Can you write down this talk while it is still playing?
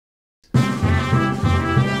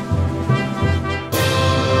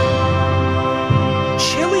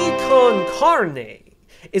Carne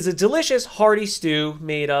is a delicious, hearty stew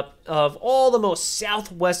made up of all the most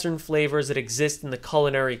southwestern flavors that exist in the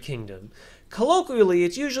culinary kingdom. Colloquially,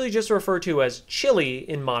 it's usually just referred to as chili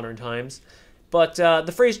in modern times, but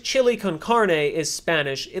the phrase chili con carne is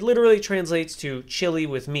Spanish. It literally translates to chili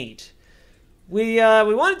with meat. We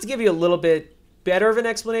wanted to give you a little bit better of an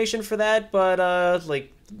explanation for that, but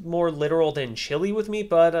like more literal than chili with meat,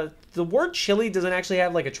 but the word chili doesn't actually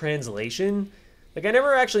have like a translation. Like, I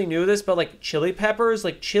never actually knew this, but, like, chili peppers,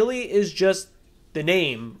 like, chili is just the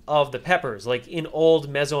name of the peppers. Like, in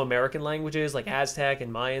old Mesoamerican languages, like Aztec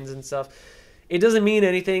and Mayans and stuff, it doesn't mean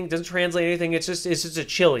anything, doesn't translate anything, it's just a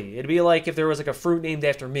chili. It'd be like if there was, like, a fruit named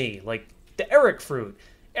after me, like the Erik fruit.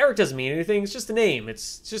 Erik doesn't mean anything, it's just a name.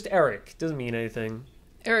 It's just Erik. It doesn't mean anything.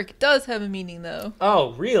 Erik does have a meaning, though.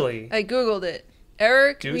 Oh, really? I googled it.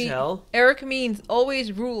 Erik means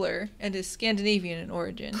always ruler and is Scandinavian in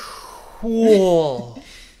origin. Cool.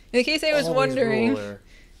 In case I was wondering,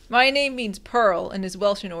 my name means pearl and is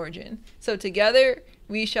Welsh in origin. So together,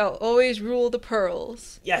 we shall always rule the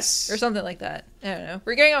pearls. Yes. Or something like that. I don't know.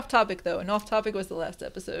 We're getting off topic, though, and off topic was the last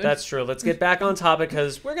episode. That's true. Let's get back on topic,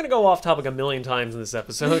 because we're going to go off topic a million times in this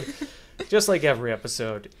episode. Just like every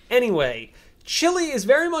episode. Anyway, chili is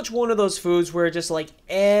very much one of those foods where just like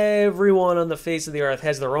everyone on the face of the earth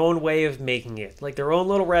has their own way of making it. Like their own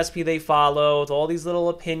little recipe they follow with all these little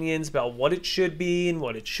opinions about what it should be and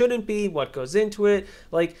what it shouldn't be, what goes into it.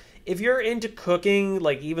 Like if you're into cooking,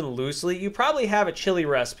 like even loosely, you probably have a chili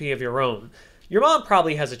recipe of your own. Your mom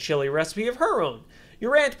probably has a chili recipe of her own.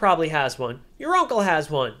 Your aunt probably has one. Your uncle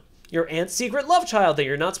has one. Your aunt's secret love child that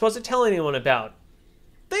you're not supposed to tell anyone about.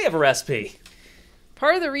 They have a recipe.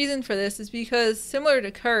 Part of the reason for this is because, similar to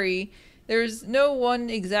curry, there's no one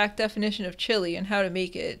exact definition of chili and how to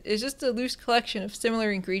make it. It's just a loose collection of similar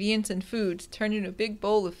ingredients and foods turned into a big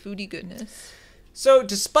bowl of foodie goodness. So,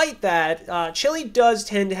 despite that, chili does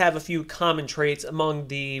tend to have a few common traits among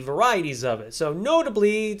the varieties of it. So,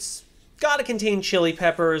 notably, it's got to contain chili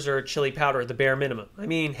peppers or chili powder at the bare minimum. I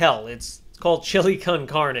mean, hell, it's called chili con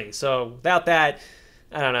carne, so without that,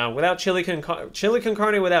 I don't know, without chili con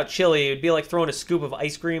carne without chili, it'd be like throwing a scoop of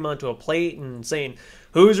ice cream onto a plate and saying,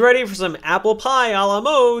 who's ready for some apple pie a la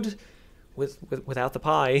mode? Without the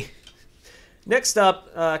pie. Next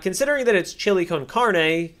up, considering that it's chili con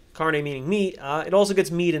carne meaning meat, it also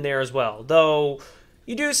gets meat in there as well. Though,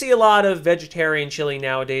 you do see a lot of vegetarian chili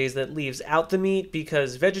nowadays that leaves out the meat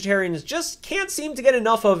because vegetarians just can't seem to get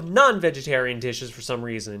enough of non-vegetarian dishes for some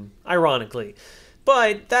reason, ironically.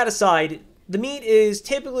 But, that aside, the meat is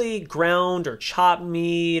typically ground or chopped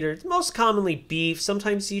meat, or most commonly beef,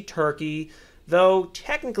 sometimes you see turkey, though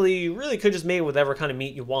technically you really could just make it with whatever kind of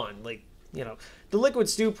meat you want. Like, you know, the liquid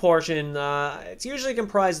stew portion, it's usually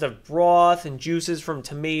comprised of broth and juices from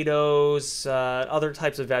tomatoes, other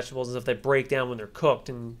types of vegetables and stuff that break down when they're cooked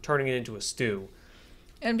and turning it into a stew.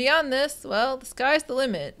 And beyond this, well, the sky's the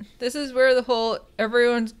limit. This is where the whole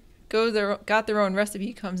everyone's got their own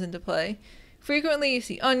recipe comes into play. Frequently, you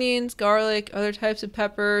see onions, garlic, other types of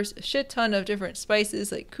peppers, a shit ton of different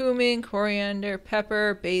spices like cumin, coriander,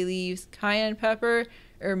 pepper, bay leaves, cayenne pepper,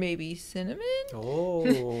 or maybe cinnamon?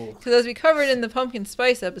 Oh. Because as we covered in the pumpkin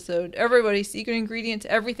spice episode, everybody's secret ingredient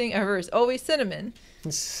to everything ever is always cinnamon.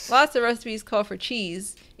 Lots of recipes call for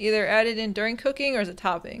cheese, either added in during cooking or as a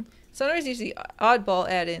topping. Sometimes you see oddball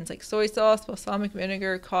add-ins like soy sauce, balsamic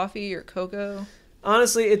vinegar, coffee, or cocoa.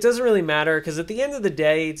 Honestly, it doesn't really matter, because at the end of the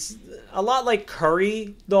day, it's a lot like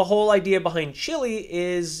curry. The whole idea behind chili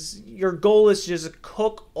is your goal is to just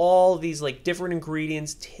cook all these like different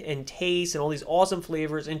ingredients and tastes and all these awesome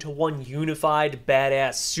flavors into one unified,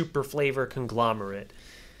 badass, super flavor conglomerate.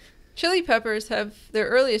 Chili peppers have their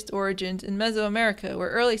earliest origins in Mesoamerica,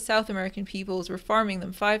 where early South American peoples were farming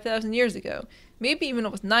them 5,000 years ago, maybe even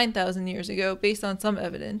almost 9,000 years ago, based on some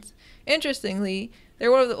evidence. Interestingly, they're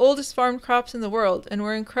one of the oldest farmed crops in the world and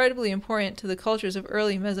were incredibly important to the cultures of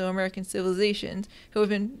early Mesoamerican civilizations who have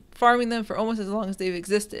been farming them for almost as long as they've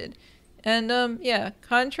existed. And, yeah,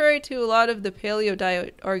 contrary to a lot of the paleo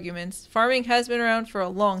diet arguments, farming has been around for a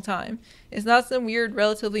long time. It's not some weird,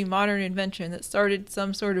 relatively modern invention that started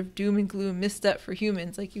some sort of doom and gloom misstep for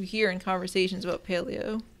humans like you hear in conversations about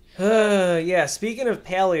paleo. Yeah, speaking of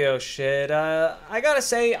paleo shit, I gotta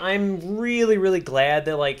say, I'm really, really glad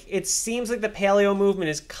that, like, it seems like the paleo movement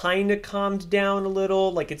is kind of calmed down a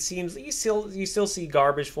little. Like, it seems, you still see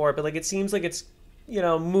garbage for it, but, like, it seems like it's, you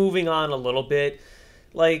know, moving on a little bit.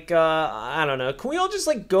 Like, I don't know, can we all just,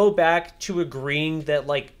 like, go back to agreeing that,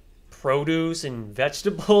 like, produce and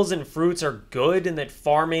vegetables and fruits are good and that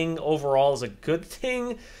farming overall is a good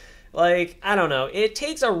thing? Like, I don't know. It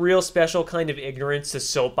takes a real special kind of ignorance to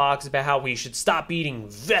soapbox about how we should stop eating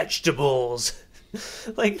vegetables.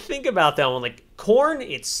 Like, think about that one. Like, corn,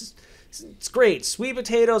 it's great. Sweet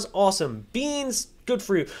potatoes, awesome. Beans, good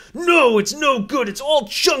for you. No, it's no good. It's all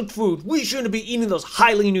junk food. We shouldn't be eating those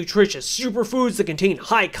highly nutritious superfoods that contain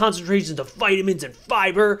high concentrations of vitamins and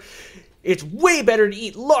fiber. It's way better to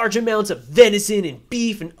eat large amounts of venison and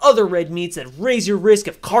beef and other red meats that raise your risk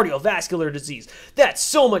of cardiovascular disease. That's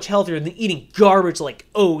so much healthier than eating garbage like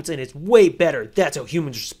oats, and it's way better. That's how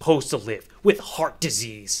humans are supposed to live, with heart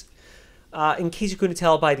disease. In case you couldn't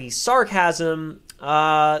tell by the sarcasm,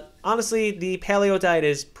 honestly, the paleo diet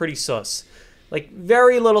is pretty sus. Like,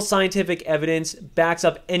 very little scientific evidence backs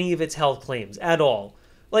up any of its health claims at all.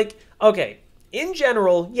 Like, okay, in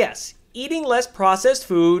general, yes, eating less processed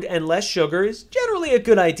food and less sugar is generally a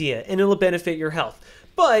good idea, and it'll benefit your health.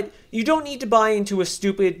 But you don't need to buy into a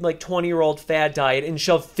stupid, like, 20-year-old fad diet and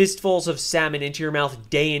shove fistfuls of salmon into your mouth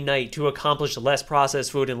day and night to accomplish less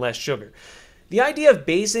processed food and less sugar. The idea of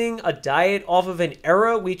basing a diet off of an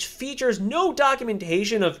era which features no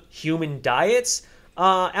documentation of human diets,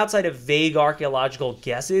 outside of vague archaeological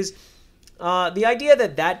guesses, the idea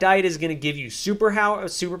that that diet is going to give you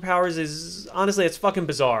superpowers is, honestly, it's fucking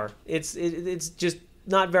bizarre. It's just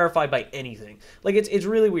not verified by anything. Like, it's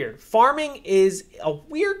really weird. Farming is a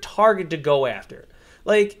weird target to go after.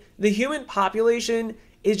 Like, the human population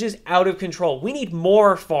is just out of control. We need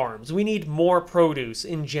more farms. We need more produce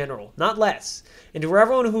in general, not less. And to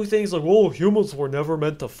everyone who thinks like, oh, humans were never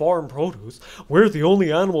meant to farm produce, we're the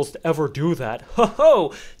only animals to ever do that. Ho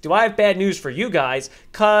ho! Do I have bad news for you guys?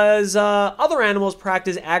 Cause other animals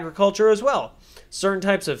practice agriculture as well. Certain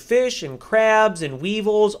types of fish and crabs and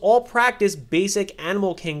weevils all practice basic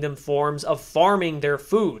animal kingdom forms of farming their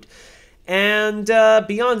food. And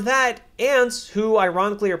beyond that, ants, who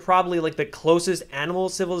ironically are probably like the closest animal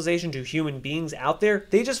civilization to human beings out there,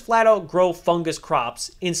 they just flat out grow fungus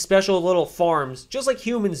crops in special little farms, just like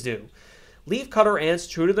humans do. Leafcutter ants,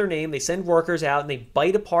 true to their name, they send workers out and they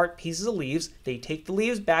bite apart pieces of leaves, they take the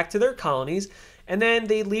leaves back to their colonies, and then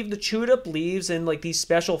they leave the chewed up leaves in like these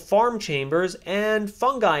special farm chambers, and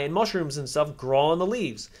fungi and mushrooms and stuff grow on the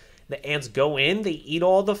leaves. The ants go in, they eat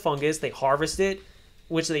all the fungus, they harvest it,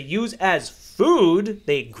 which they use as food.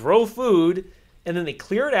 They grow food, and then they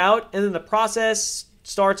clear it out, and then the process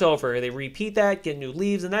starts over. They repeat that, get new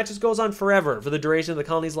leaves, and that just goes on forever for the duration of the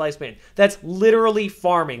colony's lifespan. That's literally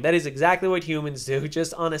farming. That is exactly what humans do,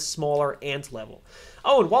 just on a smaller ant level.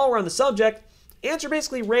 Oh, and while we're on the subject, ants are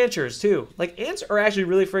basically ranchers, too. Like, ants are actually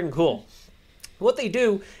really freaking cool. What they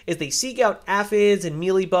do is they seek out aphids and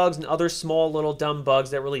mealybugs and other small little dumb bugs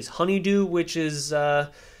that release honeydew, which is,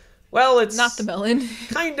 well, it's not the melon.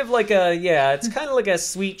 Kind of like it's kind of like a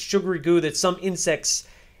sweet, sugary goo that some insects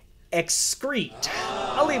excrete.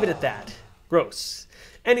 I'll leave it at that. Gross.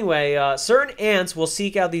 Anyway, certain ants will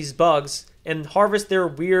seek out these bugs and harvest their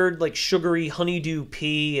weird, like, sugary honeydew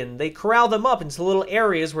pea, and they corral them up into little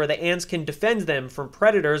areas where the ants can defend them from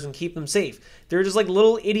predators and keep them safe. They're just like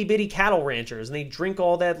little itty-bitty cattle ranchers, and they drink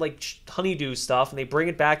all that, like, honeydew stuff, and they bring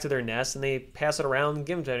it back to their nest, and they pass it around and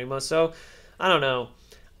give them to anyone. So, I don't know.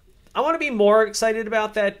 I want to be more excited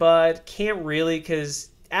about that, but can't really, because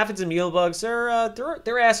aphids and mealybugs,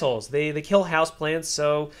 they're assholes. They kill houseplants,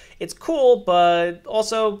 so it's cool, but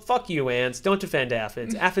also, fuck you, ants. Don't defend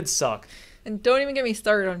aphids. Aphids suck. And don't even get me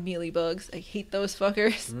started on mealybugs. I hate those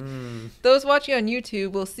fuckers. Those watching on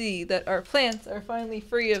YouTube will see that our plants are finally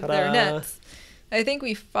free of their nets. I think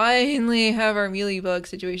we finally have our mealybug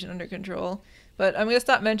situation under control, but I'm going to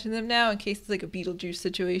stop mentioning them now in case it's like a Beetlejuice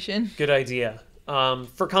situation. Good idea.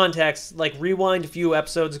 For context, like, rewind a few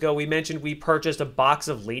episodes ago, we mentioned we purchased a box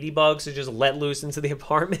of ladybugs to just let loose into the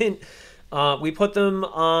apartment. We put them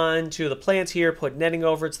onto the plants here, put netting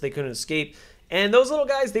over it so they couldn't escape. And those little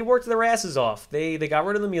guys, they worked their asses off. They got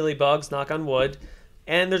rid of the mealybugs, knock on wood.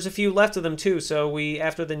 And there's a few left of them too, so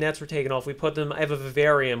after the nets were taken off, we put them, I have a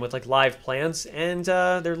vivarium with like live plants, and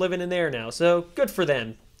they're living in there now, so good for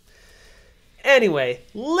them. Anyway,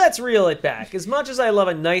 let's reel it back. As much as I love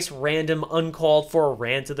a nice, random, uncalled for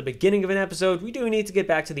rant at the beginning of an episode, we do need to get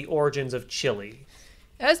back to the origins of chili.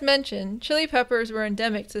 As mentioned, chili peppers were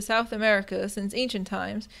endemic to South America since ancient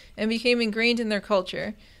times and became ingrained in their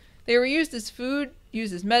culture. They were used as food,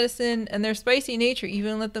 used as medicine, and their spicy nature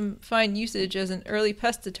even let them find usage as an early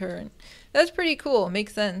pest deterrent. That's pretty cool.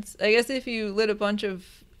 Makes sense. I guess if you lit a bunch of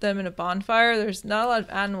them in a bonfire, there's not a lot of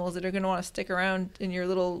animals that are going to want to stick around in your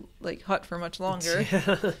little like hut for much longer.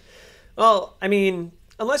 Yeah. Well, I mean,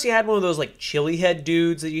 unless you had one of those like chili head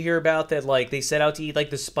dudes that you hear about that like they set out to eat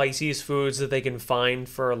like the spiciest foods that they can find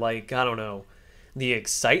for like, I don't know, the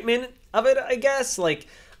excitement of it, I guess. Like,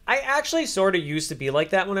 I actually sort of used to be like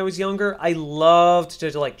that when I was younger. I loved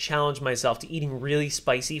to like challenge myself to eating really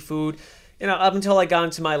spicy food. Up until I got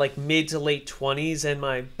into my like mid to late 20s and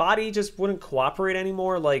my body just wouldn't cooperate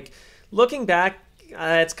anymore. Like looking back,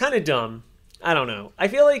 it's kind of dumb. I don't know. I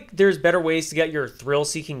feel like there's better ways to get your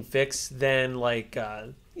thrill-seeking fix than like,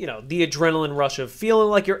 the adrenaline rush of feeling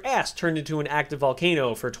like your ass turned into an active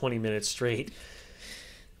volcano for 20 minutes straight.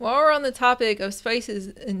 While we're on the topic of spices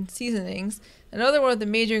and seasonings, another one of the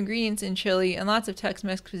major ingredients in chili and lots of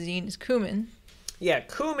Tex-Mex cuisine is cumin. Yeah,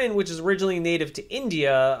 cumin, which is originally native to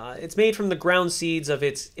India, it's made from the ground seeds of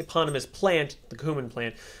its eponymous plant, the cumin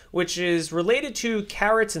plant, which is related to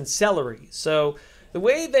carrots and celery. So the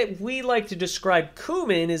way that we like to describe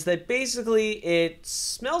cumin is that basically it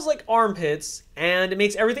smells like armpits and it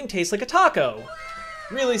makes everything taste like a taco.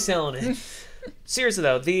 Really selling it. Seriously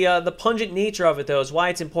though, the pungent nature of it though is why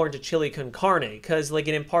it's important to chili con carne, because like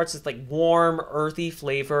it imparts this like warm, earthy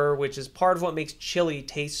flavor, which is part of what makes chili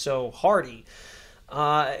taste so hearty.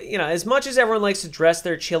 As much as everyone likes to dress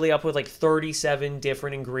their chili up with like 37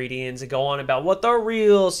 different ingredients and go on about what the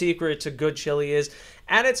real secret to good chili is,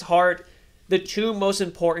 at its heart, the two most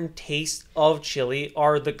important tastes of chili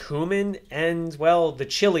are the cumin and, well, the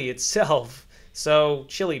chili itself. So,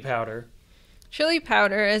 chili powder. Chili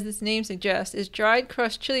powder, as its name suggests, is dried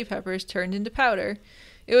crushed chili peppers turned into powder.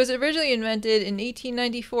 It was originally invented in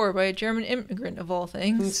 1894 by a German immigrant, of all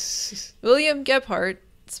things. William Gebhardt,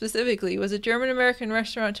 specifically, was a German-American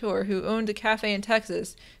restaurateur who owned a cafe in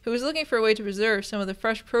Texas who was looking for a way to preserve some of the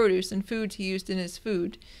fresh produce and foods he used in his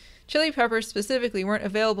food. Chili peppers specifically weren't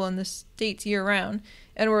available in the states year-round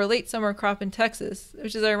and were a late summer crop in Texas,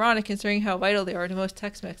 which is ironic considering how vital they are to most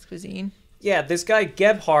Tex-Mex cuisine. Yeah, this guy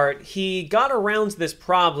Gebhardt, he got around to this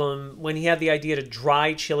problem when he had the idea to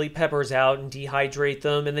dry chili peppers out and dehydrate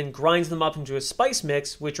them and then grinds them up into a spice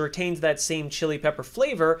mix which retains that same chili pepper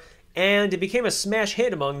flavor, and it became a smash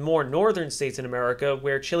hit among more northern states in America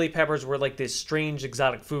where chili peppers were like this strange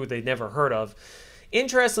exotic food they'd never heard of.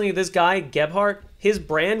 Interestingly, this guy, Gebhardt, his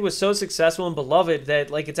brand was so successful and beloved that,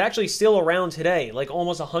 like, it's actually still around today, like,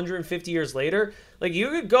 almost 150 years later. Like, you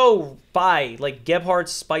could go buy, like, Gebhardt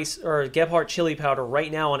spice or Gebhardt chili powder right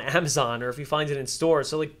now on Amazon, or if you find it in stores.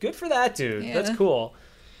 So, like, good for that dude. Yeah. That's cool.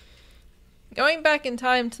 Going back in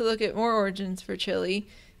time to look at more origins for chili,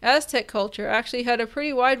 Aztec culture actually had a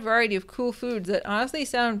pretty wide variety of cool foods that honestly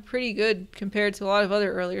sound pretty good compared to a lot of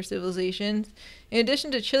other earlier civilizations. In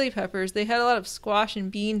addition to chili peppers, they had a lot of squash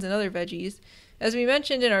and beans and other veggies. As we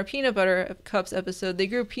mentioned in our peanut butter cups episode, they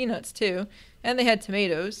grew peanuts too, and they had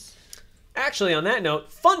tomatoes. Actually, on that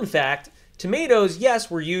note, fun fact, tomatoes, yes,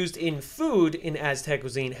 were used in food in Aztec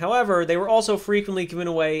cuisine. However, they were also frequently given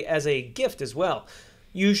away as a gift as well.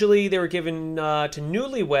 Usually they were given to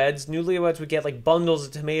newlyweds. Newlyweds would get like bundles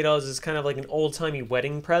of tomatoes as kind of like an old-timey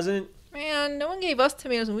wedding present. Man, no one gave us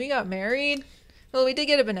tomatoes when we got married. Well, we did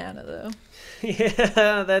get a banana, though.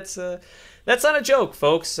 Yeah, that's not a joke,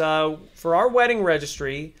 folks. For our wedding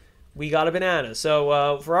registry, we got a banana.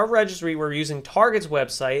 So for our registry, we're using Target's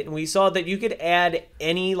website, and we saw that you could add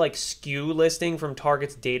any like SKU listing from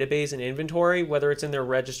Target's database and inventory, whether it's in their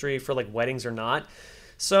registry for like weddings or not.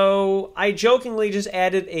 So I jokingly just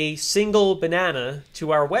added a single banana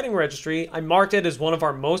to our wedding registry. I marked it as one of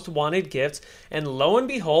our most wanted gifts, and lo and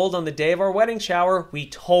behold, on the day of our wedding shower, we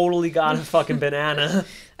totally got a fucking banana.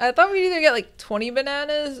 I thought we'd either get like 20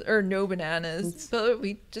 bananas or no bananas, but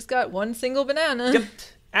we just got one single banana. Yep.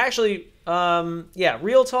 Actually, yeah,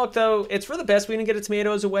 real talk though, it's for the best we didn't get a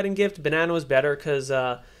tomato as a wedding gift. Banana was better because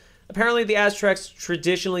apparently the Aztecs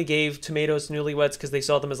traditionally gave tomatoes to newlyweds because they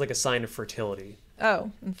saw them as like a sign of fertility.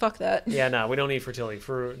 Oh, and fuck that. Yeah, no, we don't need fertility.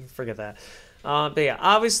 Forget that. But yeah,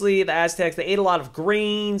 obviously the Aztecs, they ate a lot of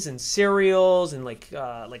grains and cereals and like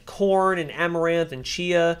corn and amaranth and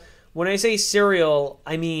chia. When I say cereal,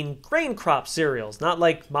 I mean grain crop cereals, not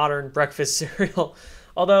like modern breakfast cereal.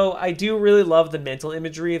 Although I do really love the mental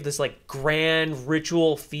imagery of this like grand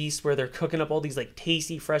ritual feast where they're cooking up all these like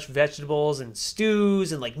tasty fresh vegetables and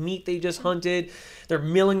stews and like meat they just hunted. They're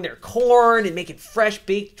milling their corn and making fresh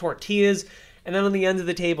baked tortillas. And then on the end of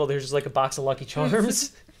the table, there's just like a box of Lucky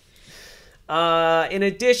Charms. In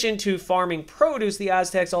addition to farming produce, the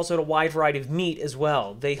Aztecs also had a wide variety of meat as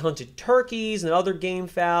well. They hunted turkeys and other game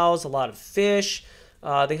fowls, a lot of fish.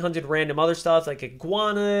 They hunted random other stuff like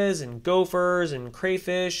iguanas and gophers and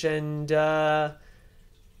crayfish and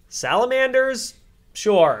salamanders.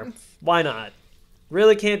 Sure, why not?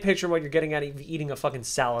 Really can't picture what you're getting at eating a fucking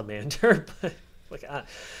salamander. But like,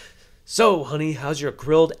 so, honey, how's your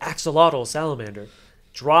grilled axolotl salamander?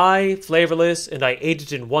 Dry, flavorless, and I ate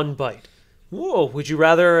it in one bite. Whoa, would you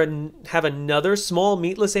rather have another small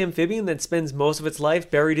meatless amphibian that spends most of its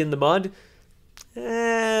life buried in the mud?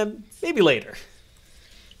 Maybe later.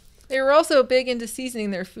 They were also big into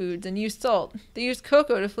seasoning their foods and used salt. They used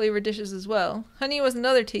cocoa to flavor dishes as well. Honey was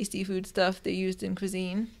another tasty foodstuff they used in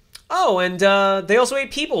cuisine. Oh, and they also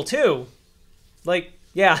ate people too. Like,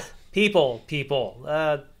 yeah, people.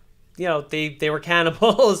 They were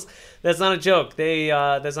cannibals. That's not a joke.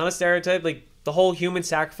 That's not a stereotype. Like the whole human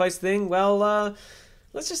sacrifice thing. Well,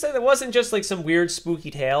 let's just say that wasn't just like some weird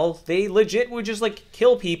spooky tale. They legit would just like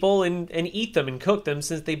kill people and eat them and cook them,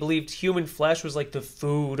 since they believed human flesh was like the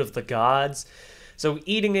food of the gods. So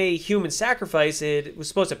eating a human sacrifice, it was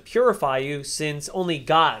supposed to purify you, since only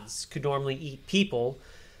gods could normally eat people.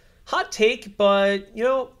 Hot take, but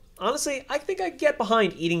honestly, I think I'd get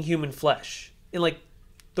behind eating human flesh in like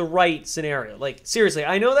the right scenario. Like seriously,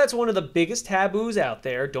 I know that's one of the biggest taboos out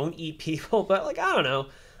there. Don't eat people, but like I don't know.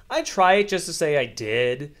 I'd try it just to say I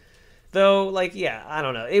did. Though, like, yeah, I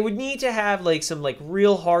don't know. It would need to have, like, some, like,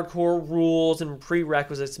 real hardcore rules and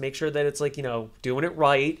prerequisites to make sure that it's, like, doing it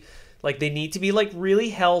right. Like, they need to be, like, really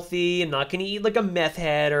healthy and not going to eat, like, a meth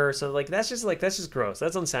head or something. Like, that's just gross.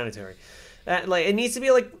 That's unsanitary. It needs to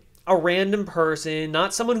be, like, a random person,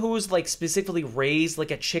 not someone who was, like, specifically raised,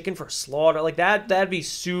 like, a chicken for slaughter. Like, that'd be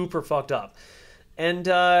super fucked up. And,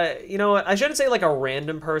 you know what? I shouldn't say, like, a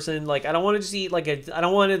random person. Like, I don't want to just eat, like, I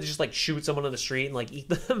don't want to just, like, shoot someone on the street and, like, eat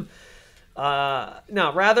them.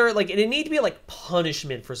 No, rather, like, it need to be, like,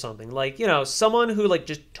 punishment for something. Like, someone who, like,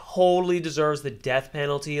 just totally deserves the death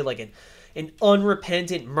penalty. Like, an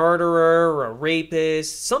unrepentant murderer or a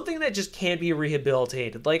rapist. Something that just can't be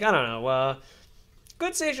rehabilitated. Like, I don't know.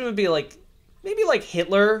 Good situation would be, like, maybe, like,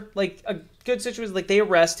 Hitler. Like, a good situation, like, they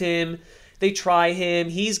arrest him. They try him,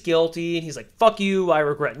 he's guilty, and he's like, fuck you, I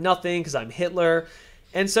regret nothing because I'm Hitler.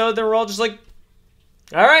 And so they're all just like,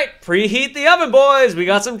 all right, preheat the oven, boys, we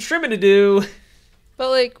got some trimming to do. But,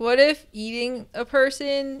 like, what if eating a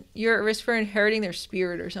person, you're at risk for inheriting their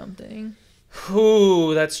spirit or something?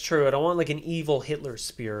 Ooh, that's true. I don't want, like, an evil Hitler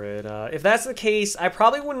spirit. If that's the case, I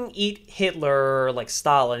probably wouldn't eat Hitler or, like,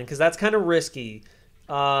 Stalin, because that's kind of risky.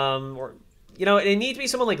 Or, it needs to be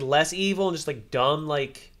someone, like, less evil and just, like, dumb,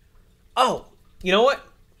 like... Oh, you know what?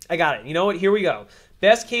 I got it. You know what? Here we go.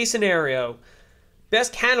 Best case scenario.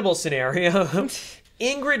 Best cannibal scenario.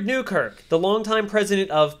 Ingrid Newkirk, the longtime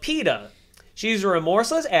president of PETA. She's a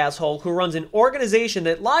remorseless asshole who runs an organization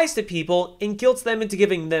that lies to people and guilts them into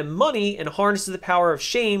giving them money and harnesses the power of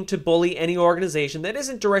shame to bully any organization that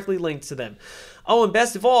isn't directly linked to them. Oh, and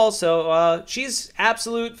best of all, so she's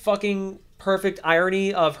absolute fucking perfect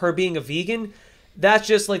irony of her being a vegan. That's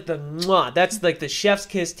just like the mwah. That's like the chef's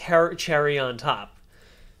kiss cherry on top.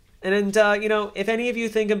 And if any of you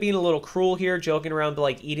think I'm being a little cruel here, joking around, but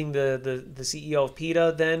like eating the CEO of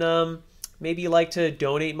PETA, then maybe you like to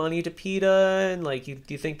donate money to PETA and like you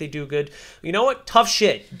think they do good. You know what? Tough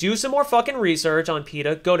shit. Do some more fucking research on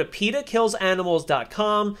PETA. Go to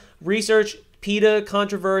PETAkillsanimals.com. Research PETA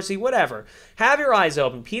controversy, whatever. Have your eyes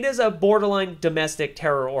open. PETA is a borderline domestic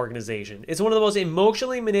terror organization. It's one of the most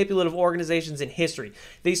emotionally manipulative organizations in history.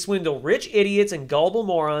 They swindle rich idiots and gullible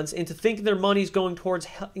morons into thinking their money's going towards,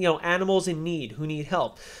 animals in need who need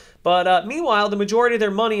help. But meanwhile, the majority of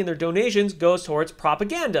their money and their donations goes towards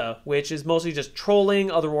propaganda, which is mostly just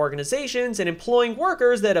trolling other organizations and employing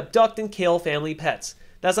workers that abduct and kill family pets.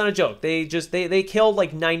 That's not a joke. They kill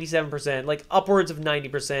like 97%, like upwards of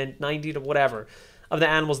 90%, 90 to whatever, of the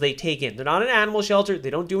animals they take in. They're not an animal shelter.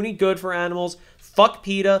 They don't do any good for animals. Fuck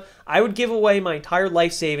PETA. I would give away my entire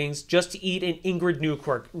life savings just to eat an Ingrid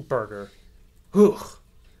Newkirk burger. Whew.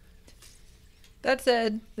 That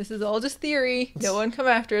said, this is all just theory. No one come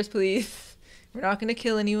after us, please. We're not going to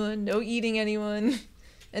kill anyone. No eating anyone.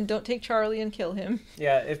 And don't take Charlie and kill him.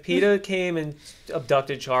 Yeah, if PETA came and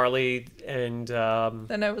abducted Charlie and...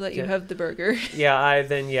 then I would let you have the burger. Yeah,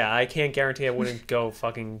 I can't guarantee I wouldn't go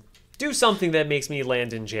fucking do something that makes me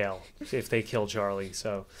land in jail if they kill Charlie,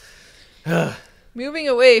 so... Moving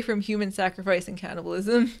away from human sacrifice and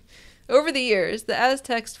cannibalism, over the years, the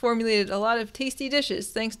Aztecs formulated a lot of tasty dishes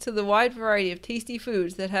thanks to the wide variety of tasty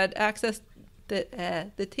foods that had access...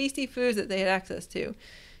 the tasty foods that they had access to.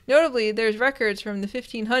 Notably, there's records from the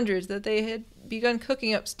 1500s that they had begun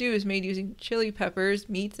cooking up stews made using chili peppers,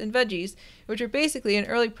 meats, and veggies, which are basically an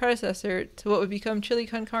early predecessor to what would become chili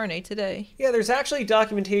con carne today. Yeah, there's actually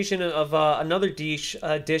documentation of another dish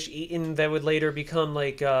eaten that would later become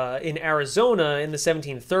like in Arizona in the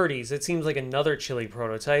 1730s. It seems like another chili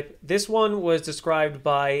prototype. This one was described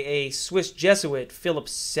by a Swiss Jesuit, Philip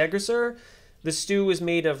Segesser. The stew was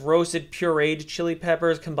made of roasted pureed chili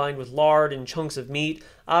peppers combined with lard and chunks of meat.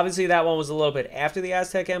 Obviously, that one was a little bit after the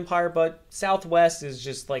Aztec Empire, but Southwest is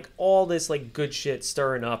just like all this like good shit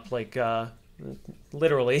stirring up, like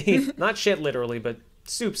literally, not shit literally, but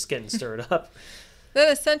soup's getting stirred up. Then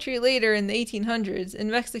a century later, in the 1800s,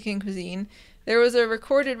 in Mexican cuisine, there was a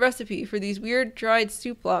recorded recipe for these weird dried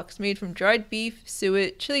soup blocks made from dried beef,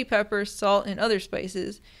 suet, chili peppers, salt, and other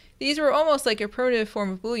spices. These were almost like a primitive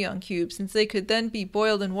form of bouillon cubes, since they could then be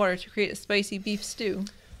boiled in water to create a spicy beef stew.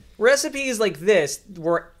 Recipes like this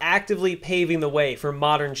were actively paving the way for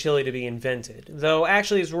modern chili to be invented. Though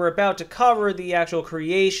actually, as we're about to cover, the actual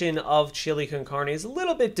creation of chili con carne is a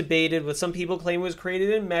little bit debated, with some people claiming it was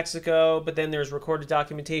created in Mexico, but then there's recorded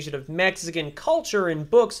documentation of Mexican culture in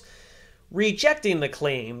books rejecting the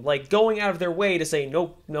claim, like going out of their way to say,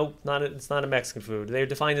 nope, it's not a Mexican food. They're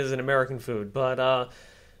defined as an American food, but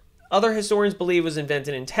other historians believe it was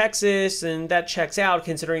invented in Texas, and that checks out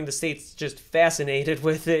considering the state's just fascinated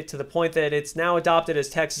with it to the point that it's now adopted as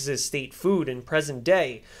Texas's state food in present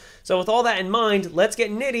day. So with all that in mind, let's get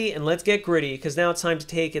nitty and let's get gritty, because now it's time to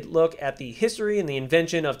take a look at the history and the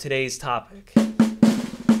invention of today's topic.